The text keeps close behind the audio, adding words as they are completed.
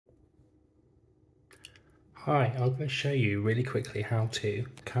Hi, I'm going to show you really quickly how to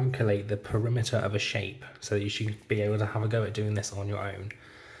calculate the perimeter of a shape so that you should be able to have a go at doing this on your own.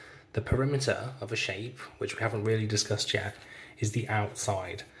 The perimeter of a shape, which we haven't really discussed yet, is the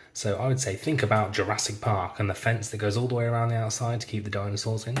outside. So I would say think about Jurassic Park and the fence that goes all the way around the outside to keep the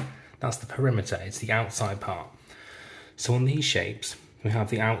dinosaurs in. That's the perimeter, it's the outside part. So on these shapes, we have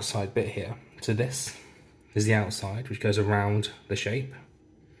the outside bit here. So this is the outside, which goes around the shape.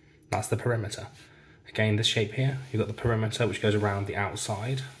 That's the perimeter. Again, this shape here, you've got the perimeter which goes around the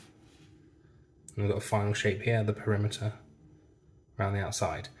outside. And we've got a final shape here, the perimeter around the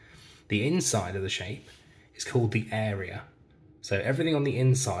outside. The inside of the shape is called the area. So everything on the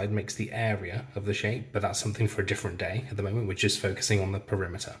inside makes the area of the shape, but that's something for a different day. At the moment, we're just focusing on the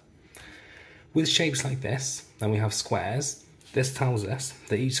perimeter. With shapes like this, and we have squares, this tells us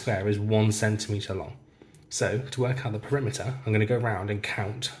that each square is 1 centimetre long. So to work out the perimeter, I'm going to go around and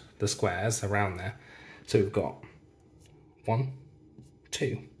count the squares around there. So we've got 1,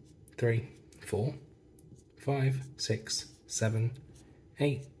 2, 3, 4, 5, 6, 7,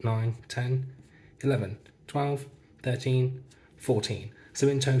 8, 9, 10, 11, 12, 13, 14. So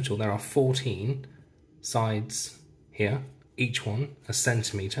in total there are 14 sides here, each one a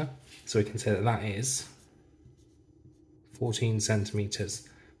centimetre. So we can say that that is 14 centimetres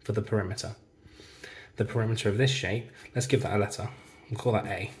for the perimeter. The perimeter of this shape, let's give that a letter. We'll call that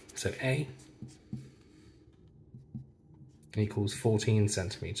A. So A equals 14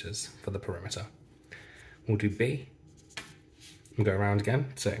 centimetres for the perimeter. We'll do B. We'll go around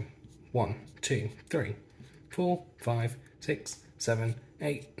again. So 1, 2, 3, 4, 5, 6, 7,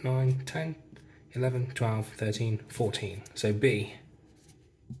 8, 9, 10, 11, 12, 13, 14. So B,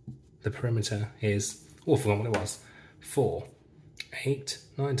 the perimeter is, I forgot what it was, 4, 8,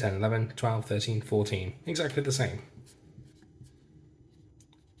 9, 10, 11, 12, 13, 14. Exactly the same.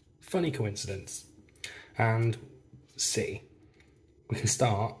 Funny coincidence. And C. We can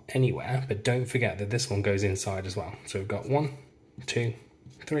start anywhere, but don't forget that this one goes inside as well. So we've got 1, 2,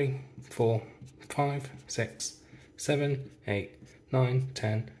 3, 4, 5, 6, 7, 8, 9,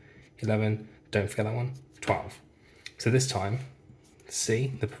 10, 11, don't forget that one, 12. So this time,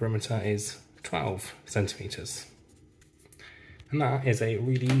 C, the perimeter is 12 centimetres. And that is a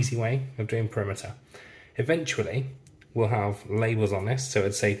really easy way of doing perimeter. Eventually, we'll have labels on this, so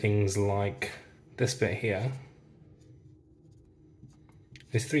it'd say things like this bit here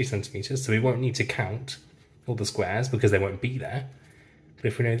is 3 centimetres, so we won't need to count all the squares because they won't be there. But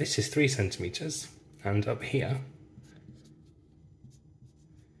if we know this is 3 centimetres, and up here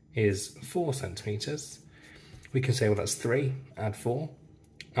is 4 centimetres, we can say, well, that's 3, add 4,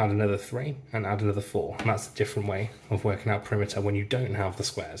 add another 3, and add another 4. And that's a different way of working out perimeter when you don't have the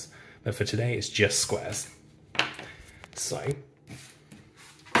squares. But for today, it's just squares. So,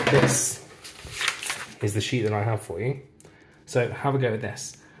 this is the sheet that I have for you. So have a go at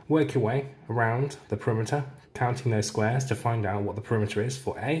this. Work your way around the perimeter, counting those squares to find out what the perimeter is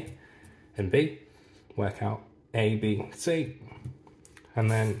for A and B. Work out A, B, C. And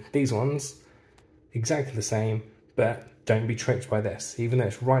then these ones, exactly the same, but don't be tricked by this. Even though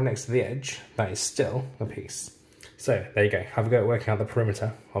it's right next to the edge, that is still a piece. So there you go. Have a go at working out the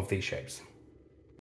perimeter of these shapes.